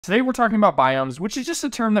Today we're talking about biomes, which is just a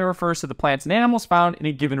term that refers to the plants and animals found in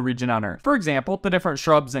a given region on Earth. For example, the different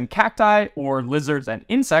shrubs and cacti, or lizards and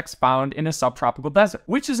insects found in a subtropical desert,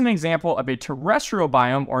 which is an example of a terrestrial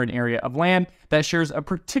biome or an area of land that shares a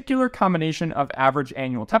particular combination of average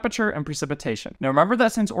annual temperature and precipitation. Now remember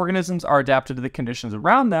that since organisms are adapted to the conditions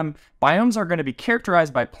around them, biomes are going to be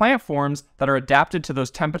characterized by plant forms that are adapted to those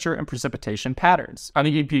temperature and precipitation patterns. On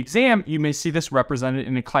the AP exam, you may see this represented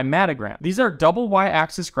in a climatogram. These are double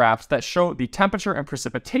y-axis graphs that show the temperature and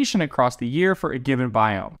precipitation across the year for a given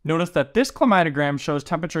biome. Notice that this climatogram shows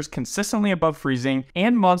temperatures consistently above freezing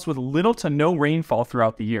and months with little to no rainfall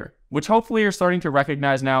throughout the year, which hopefully you're starting to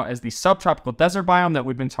recognize now as the subtropical desert biome that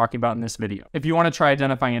we've been talking about in this video. If you want to try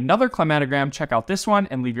identifying another climatogram, check out this one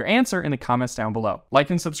and leave your answer in the comments down below. Like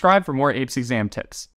and subscribe for more APES exam tips.